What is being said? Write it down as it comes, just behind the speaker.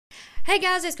Hey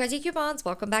guys, it's Craz-E Coupons.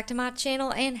 Welcome back to my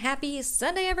channel and happy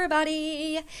Sunday,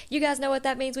 everybody. You guys know what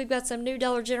that means. We've got some new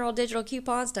Dollar General digital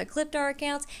coupons to clip to our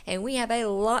accounts, and we have a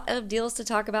lot of deals to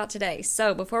talk about today.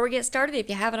 So before we get started, if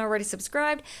you haven't already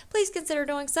subscribed, please consider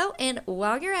doing so. And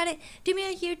while you're at it, do me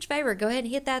a huge favor. Go ahead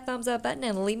and hit that thumbs up button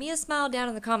and leave me a smile down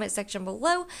in the comment section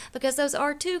below, because those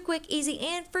are two quick, easy,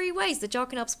 and free ways that y'all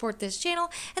can help support this channel.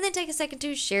 And then take a second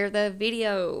to share the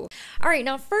video. All right,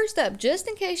 now first up, just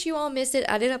in case you all missed it,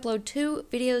 I did upload two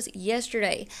videos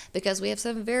yesterday because we have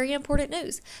some very important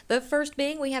news. The first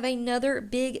being we have another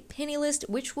big penny list,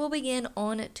 which will begin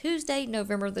on Tuesday,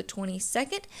 November the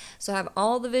 22nd. So I have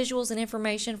all the visuals and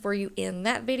information for you in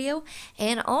that video.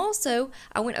 And also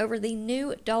I went over the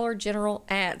new Dollar General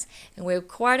ads, and we have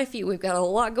quite a few. We've got a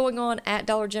lot going on at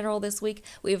Dollar General this week.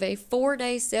 We have a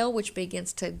 4-day sale, which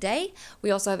begins today. We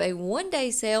also have a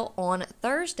 1-day sale on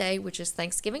Thursday, which is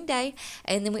Thanksgiving Day.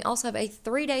 And then we also have a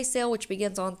 3-day sale, which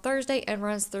begins on Thursday and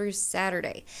runs through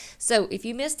Saturday. So if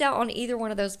you missed out on either one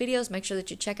of those videos, make sure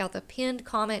that you check out the pinned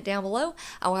comment down below.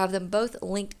 I will have them both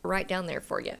linked right down there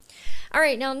for you. All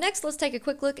right, now next let's take a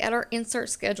quick look at our insert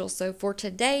schedule. So for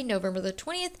today, November the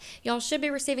 20th, y'all should be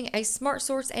receiving a Smart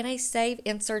Source and a Save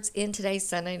inserts in today's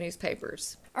Sunday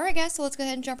newspapers. All right, guys, so let's go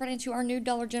ahead and jump right into our new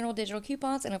Dollar General digital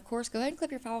coupons. And of course, go ahead and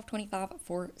clip your file of 25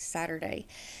 for Saturday.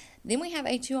 Then we have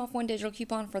a 2-off-1 digital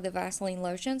coupon for the Vaseline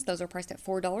lotions. Those are priced at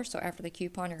 $4, so after the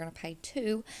coupon, you're going to pay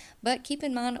 $2. But keep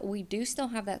in mind, we do still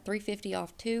have that $3.50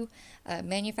 off 2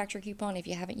 manufacturer coupon if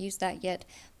you haven't used that yet,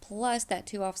 plus that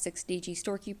 2-off 6 DG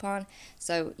store coupon.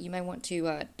 So you may want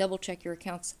to double check your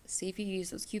accounts, see if you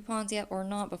use those coupons yet or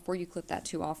not before you clip that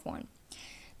 2-off-1.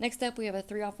 Next up, we have a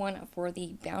 3-off-1 for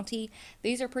the Bounty.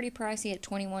 These are pretty pricey at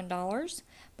 $21,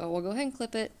 but we'll go ahead and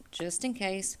clip it just in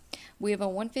case. We have a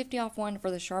 $1.50 off one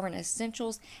for the Charmin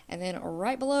Essentials, and then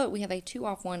right below it, we have a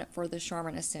 2-off-1 for the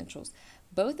Charmin Essentials.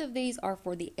 Both of these are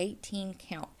for the 18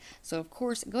 count. So of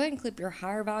course, go ahead and clip your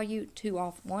higher value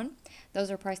 2-off-1. Those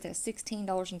are priced at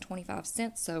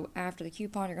 $16.25, so after the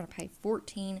coupon, you're going to pay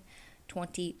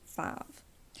 $14.25.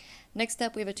 Next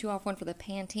up, we have a 2-off-1 for the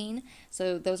Pantene.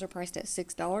 So those are priced at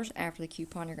 $6. After the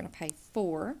coupon, you're going to pay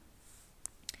 $4.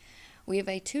 We have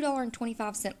a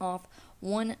 $2.25 off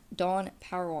 1 Dawn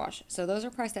Power Wash. So those are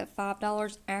priced at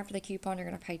 $5. After the coupon, you're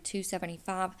going to pay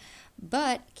 $2.75.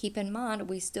 But keep in mind,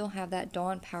 we still have that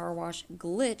Dawn Power Wash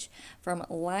glitch from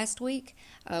last week.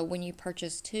 When you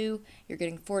purchase 2, you're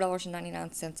getting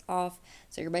 $4.99 off.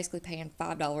 So you're basically paying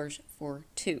 $5 for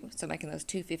 2. So making those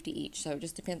 $2.50 each. So it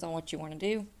just depends on what you want to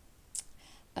do.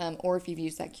 Or if you've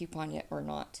used that coupon yet or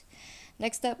not.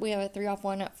 Next up, we have a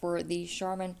 3-off-1 for the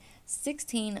Charmin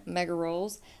 16 Mega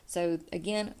Rolls. So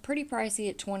again, pretty pricey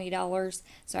at $20.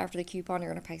 So after the coupon,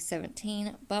 you're going to pay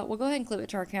 $17. But we'll go ahead and clip it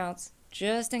to our accounts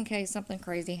just in case something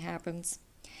crazy happens.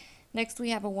 Next, we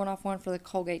have a 1-off-1 for the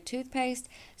Colgate toothpaste.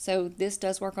 So this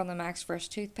does work on the Max Fresh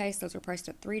toothpaste. Those are priced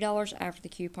at $3. After the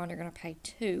coupon, you're going to pay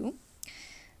 $2.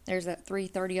 There's that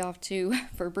 $3.30 off 2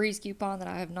 for Breeze coupon that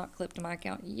I have not clipped to my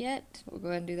account yet. We'll go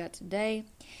ahead and do that today.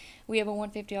 We have a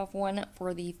 $1.50 off 1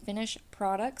 for the Finish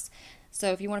products.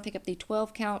 So if you want to pick up the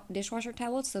 12 count dishwasher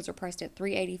tablets, those are priced at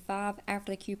 $3.85.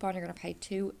 After the coupon, you're going to pay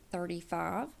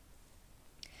 $2.35.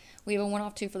 We have a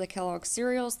 1-off 2 for the Kelloggs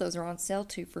cereals. Those are on sale,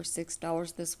 2 for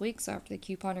 $6 this week. So after the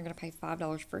coupon, you're going to pay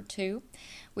 $5 for 2.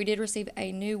 We did receive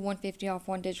a new $1.50 off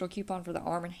 1 digital coupon for the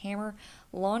Arm & Hammer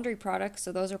laundry products.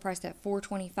 So those are priced at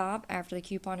 $4.25. After the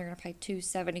coupon, you're going to pay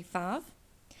 $2.75.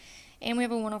 And we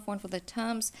have a 1-off 1 for the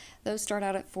Tums. Those start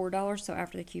out at $4. So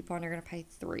after the coupon, you're going to pay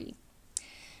 $3.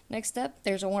 Next up,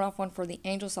 there's a 1-off 1 for the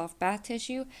Angel Soft Bath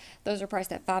Tissue. Those are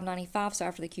priced at $5.95, so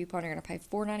after the coupon, you're going to pay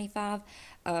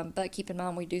 $4.95. But keep in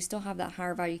mind, we do still have that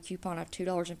higher value coupon of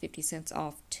 $2.50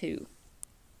 off too.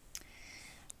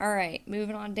 All right,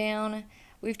 moving on down.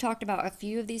 We've talked about a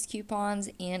few of these coupons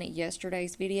in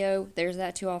yesterday's video. There's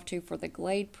that 2-off 2 for the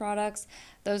Glade products.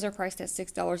 Those are priced at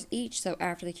 $6 each, so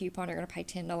after the coupon, you're going to pay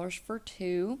 $10 for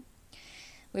 2.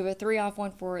 We have a 3-off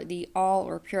 1 for the All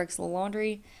or Purex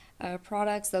Laundry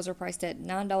products. Those are priced at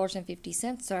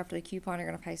 $9.50, so after the coupon, you're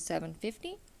going to pay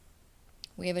 $7.50.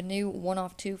 We have a new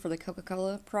 1-off 2 for the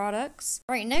Coca-Cola products.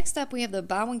 All right, next up, we have the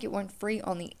buy one, get one free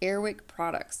on the Airwick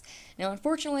products. Now,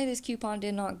 unfortunately, this coupon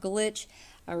did not glitch.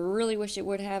 I really wish it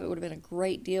would have. It would have been a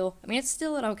great deal. I mean, it's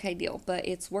still an okay deal, but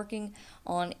it's working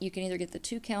on, you can either get the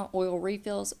 2-count oil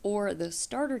refills or the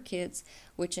starter kits,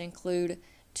 which include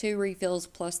 2 refills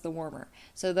plus the warmer.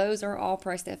 So those are all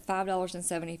priced at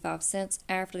 $5.75.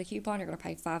 After the coupon, you're going to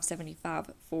pay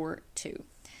 $5.75 for 2.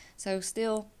 So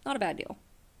still not a bad deal.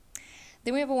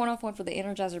 Then we have a 1-off 1 for the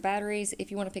Energizer batteries.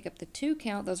 If you want to pick up the 2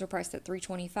 count, those are priced at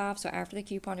 $3.25. So after the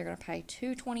coupon, you're going to pay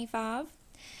 $2.25.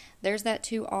 There's that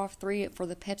 2 off 3 for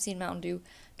the Pepsi and Mountain Dew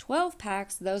 12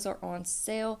 packs. Those are on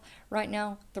sale right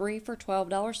now, 3 for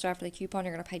 $12. So after the coupon,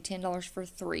 you're going to pay $10 for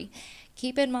 3.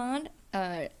 Keep in mind,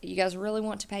 you guys really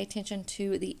want to pay attention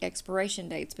to the expiration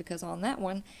dates, because on that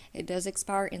one, it does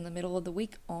expire in the middle of the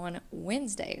week on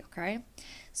Wednesday, okay?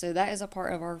 So that is a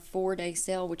part of our 4-day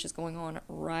sale, which is going on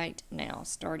right now,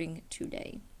 starting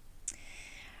today.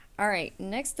 All right,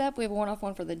 next up, we have a one-off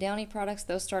one for the Downy products.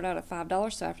 Those start out at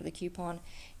 $5, so after the coupon,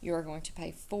 you are going to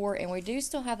pay $4. And we do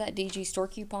still have that DG store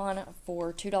coupon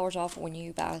for $2 off when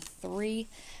you buy 3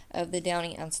 of the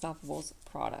Downy Unstoppables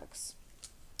products.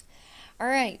 All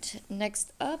right,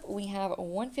 next up, we have a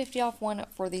 $1.50 off one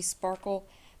for the Sparkle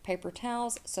paper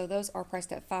towels. So those are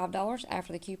priced at $5.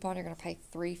 After the coupon, you're going to pay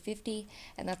 $3.50,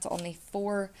 and that's on the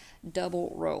 4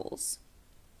 double rolls.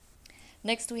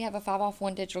 Next, we have a 5 off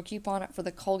 1 digital coupon for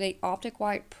the Colgate Optic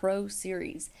White Pro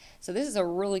Series. So this is a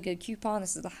really good coupon.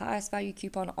 This is the highest value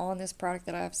coupon on this product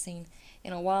that I've seen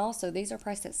in a while. So these are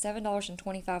priced at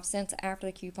 $7.25. After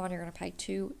the coupon, you're going to pay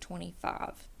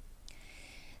 $2.25.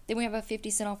 Then we have a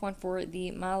 50-cent off one for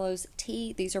the Milo's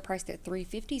Tea. These are priced at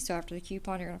 $3.50. So after the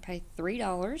coupon, you're going to pay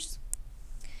 $3.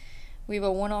 We have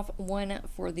a one-off one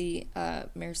for the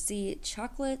Merci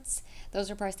chocolates. Those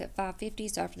are priced at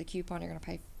 $5.50, so after the coupon, you're going to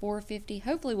pay $4.50.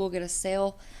 Hopefully, we'll get a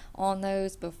sale on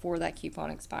those before that coupon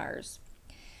expires.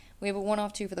 We have a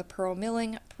one-off two for the Pearl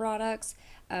Milling products.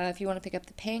 If you want to pick up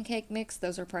the pancake mix,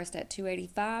 those are priced at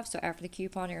 $2.85, so after the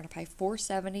coupon, you're going to pay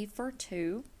 $4.70 for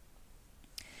 2.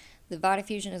 The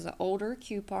Vitafusion is an older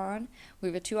coupon. We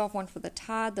have a 2 off one for the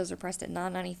Tide. Those are priced at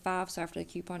 $9.95, so after the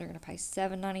coupon, you're going to pay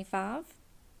 $7.95.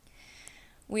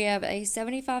 We have a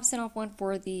 75-cent off one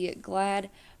for the Glad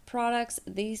products.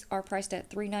 These are priced at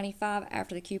 $3.95.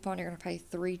 After the coupon, you're going to pay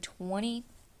 $3.20.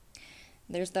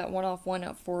 There's that one-off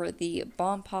one for the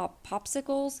Bomb Pop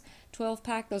Popsicles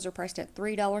 12-pack. Those are priced at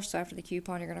 $3, so after the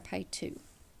coupon, you're going to pay $2.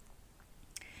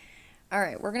 All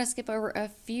right, we're going to skip over a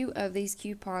few of these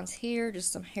coupons here.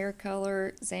 Just some hair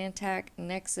color, Zantac,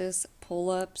 Nexus,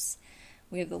 pull-ups.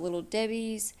 We have the Little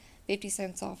Debbie's, 50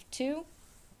 cents off 2.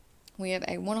 We have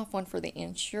a one-off one for the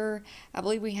Ensure. I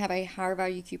believe we have a higher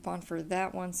value coupon for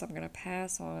that one, so I'm going to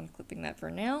pass on clipping that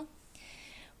for now.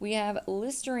 We have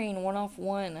Listerine one-off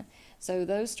one. So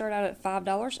those start out at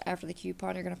 $5. After the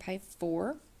coupon, you're going to pay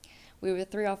 $4. We have a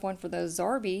 3 off one for those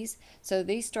Zarbee's. So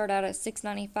these start out at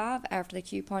 $6.95. After the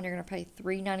coupon, you're going to pay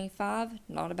 $3.95.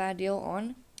 Not a bad deal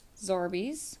on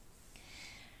Zarbee's.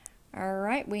 All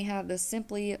right, we have the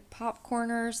Simply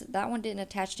Popcorners. That one didn't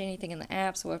attach to anything in the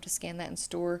app, so we'll have to scan that in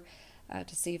store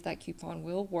to see if that coupon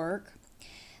will work.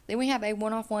 Then we have a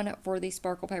one-off one for the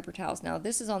Sparkle paper towels. Now,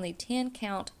 this is on the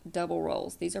 10-count double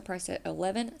rolls. These are priced at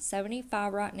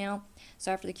 $11.75 right now,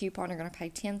 so after the coupon, you're going to pay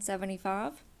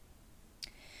 $10.75.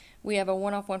 We have a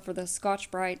one-off one for the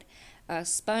Scotch-Brite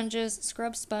sponges,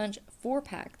 scrub sponge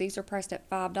 4-pack. These are priced at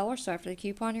 $5, so after the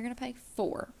coupon, you're going to pay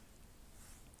 $4.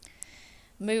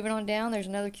 Moving on down, there's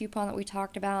another coupon that we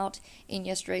talked about in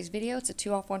yesterday's video. It's a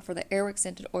 2 off one for the Airwick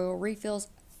Scented Oil Refills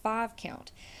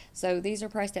 5-count. So these are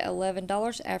priced at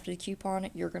 $11. After the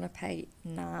coupon, you're going to pay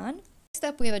 $9. Next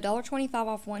up, we have a $1.25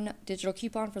 off one digital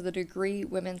coupon for the Degree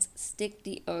Women's Stick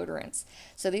Deodorants.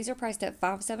 So these are priced at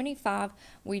 $5.75.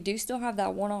 We do still have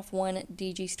that one-off one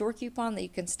DG store coupon that you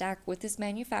can stack with this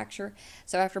manufacturer.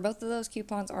 So after both of those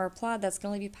coupons are applied, that's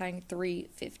going to leave you paying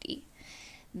 $3.50.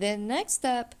 Then next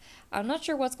up, I'm not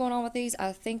sure what's going on with these.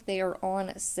 I think they are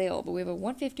on sale, but we have a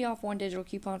 $1.50 off one digital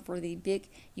coupon for the Big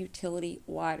Utility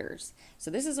Lighters.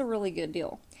 So this is a really good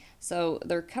deal. So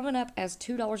they're coming up as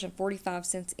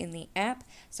 $2.45 in the app.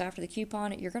 So after the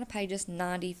coupon, you're going to pay just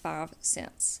 95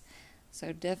 cents.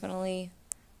 So definitely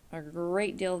a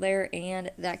great deal there,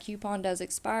 and that coupon does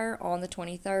expire on the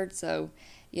 23rd. So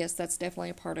yes, that's definitely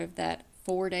a part of that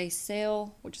 4-day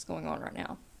sale, which is going on right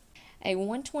now. A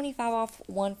 $1.25 off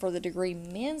one for the Degree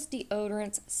men's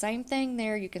deodorants. Same thing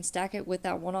there. You can stack it with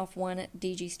that one-off one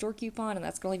DG store coupon, and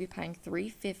that's going to leave you paying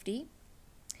 $3.50.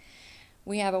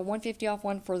 We have a $1.50 off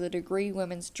one for the Degree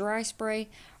women's dry spray.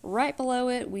 Right below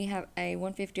it, we have a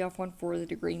 $1.50 off one for the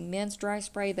Degree men's dry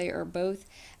spray. They are both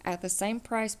at the same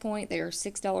price point. They are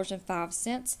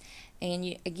 $6.05.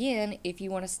 And again, if you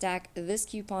want to stack this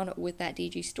coupon with that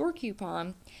DG store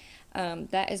coupon,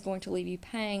 that is going to leave you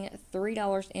paying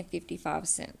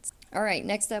 $3.55. All right,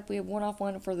 next up, we have one-off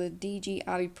one for the DG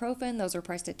Ibuprofen. Those are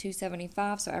priced at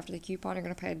 $2.75, so after the coupon, you're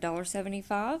going to pay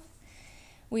 $1.75.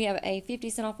 We have a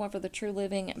 50-cent off one for the True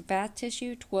Living Bath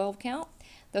Tissue 12-count.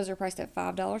 Those are priced at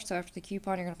 $5, so after the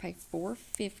coupon, you're going to pay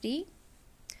 $4.50.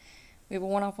 We have a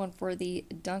one-off one for the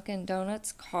Dunkin'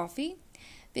 Donuts Coffee.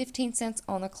 15 cents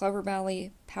on the Clover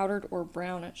Valley powdered or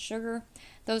brown sugar.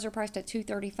 Those are priced at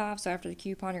 $2.35, so after the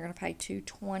coupon you're going to pay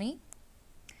 $2.20.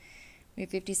 We have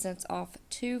 50 cents off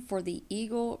too for the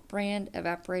Eagle brand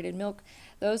evaporated milk.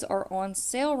 Those are on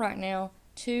sale right now,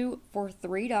 2 for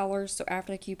 $3, so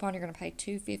after the coupon you're going to pay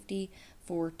 $2.50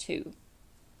 for 2.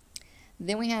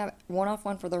 Then we have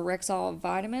 1-off-1 for the Rexall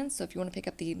vitamins. So if you want to pick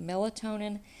up the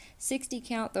melatonin 60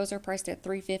 count, those are priced at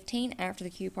 $3.15. After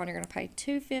the coupon, you're going to pay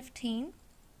 $2.15.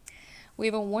 We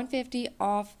have a $1.50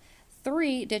 off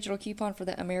 3 digital coupon for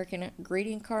the American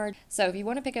greeting card. So if you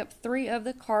want to pick up 3 of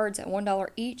the cards at $1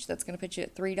 each, that's going to put you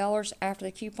at $3. After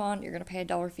the coupon, you're going to pay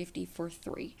 $1.50 for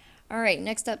 3. All right,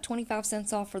 next up, 25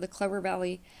 cents off for the Clover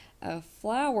Valley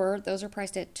flour. Those are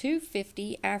priced at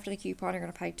 $2.50. After the coupon, you're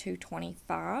going to pay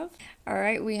 $2.25. All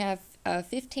right, we have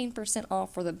 15%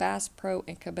 off for the Bass Pro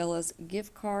and Cabela's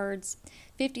gift cards.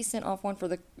 50 cent off one for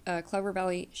the Clover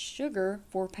Valley sugar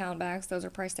 4-pound bags. Those are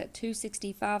priced at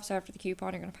 $2.65. So after the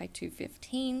coupon, you're going to pay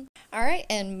 $2.15. All right,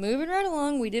 and moving right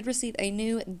along, we did receive a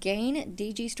new Gain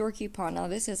DG store coupon. Now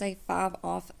this is a 5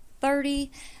 off 30.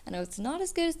 I know it's not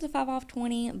as good as the 5 off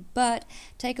 20, but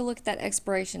take a look at that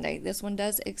expiration date. This one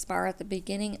does expire at the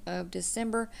beginning of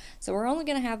December, so we're only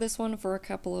going to have this one for a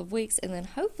couple of weeks, and then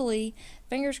hopefully,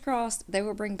 fingers crossed, they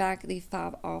will bring back the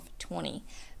 5 off 20.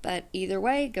 But either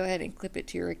way, go ahead and clip it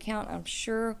to your account. I'm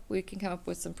sure we can come up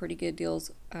with some pretty good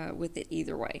deals with it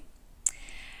either way.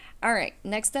 All right,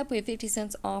 next up we have 50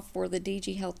 cents off for the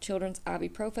DG Health Children's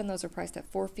Ibuprofen. Those are priced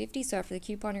at $4.50, so after the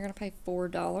coupon you're going to pay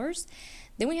 $4.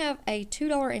 Then we have a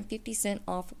 $2.50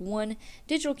 off 1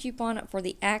 digital coupon for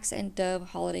the Axe and Dove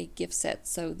Holiday Gift Set.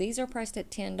 So these are priced at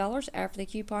 $10. After the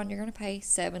coupon you're going to pay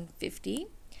 $7.50.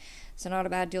 So not a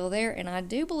bad deal there, and I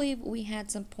do believe we had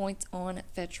some points on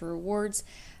Fetch Rewards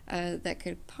that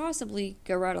could possibly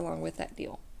go right along with that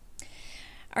deal.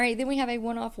 All right, then we have a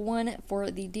 1-off-1 for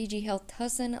the DG Health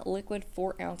Tussin liquid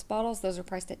 4-ounce bottles. Those are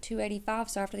priced at $2.85,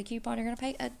 so after the coupon, you're going to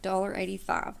pay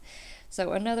 $1.85.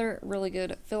 So another really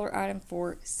good filler item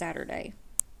for Saturday.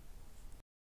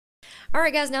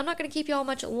 Alright guys, now I'm not going to keep you all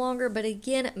much longer, but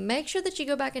again, make sure that you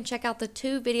go back and check out the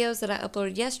 2 videos that I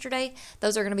uploaded yesterday.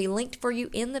 Those are going to be linked for you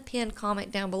in the pinned comment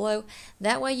down below.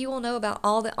 That way you will know about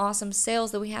all the awesome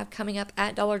sales that we have coming up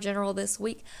at Dollar General this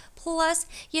week. Plus,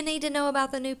 you need to know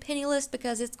about the new penny list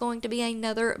because it's going to be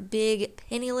another big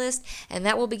penny list, and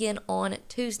that will begin on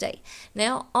Tuesday.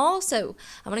 Now, also,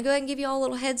 I'm going to go ahead and give you all a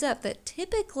little heads up that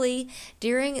typically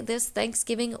during this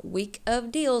Thanksgiving week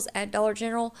of deals at Dollar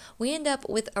General, we end up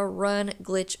with a run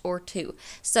glitch or 2.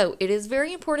 So it is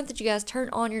very important that you guys turn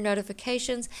on your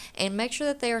notifications and make sure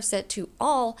that they are set to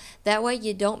all. That way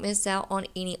you don't miss out on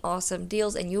any awesome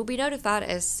deals, and you'll be notified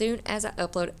as soon as I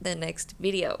upload the next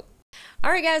video.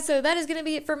 Alright guys, so that is going to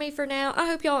be it for me for now. I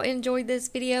hope y'all enjoyed this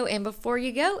video, and before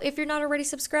you go, if you're not already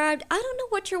subscribed, I don't know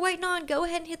what you're waiting on. Go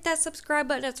ahead and hit that subscribe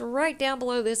button that's right down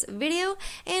below this video,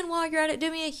 and while you're at it, do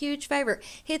me a huge favor.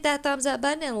 Hit that thumbs up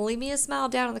button and leave me a smile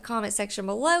down in the comment section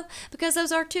below, because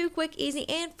those are 2 quick, easy,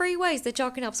 and free ways that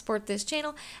y'all can help support this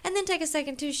channel, and then take a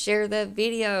second to share the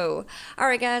video.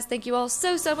 Alright guys, thank you all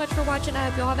so much for watching. I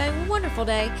hope y'all have a wonderful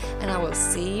day, and I will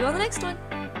see you on the next one.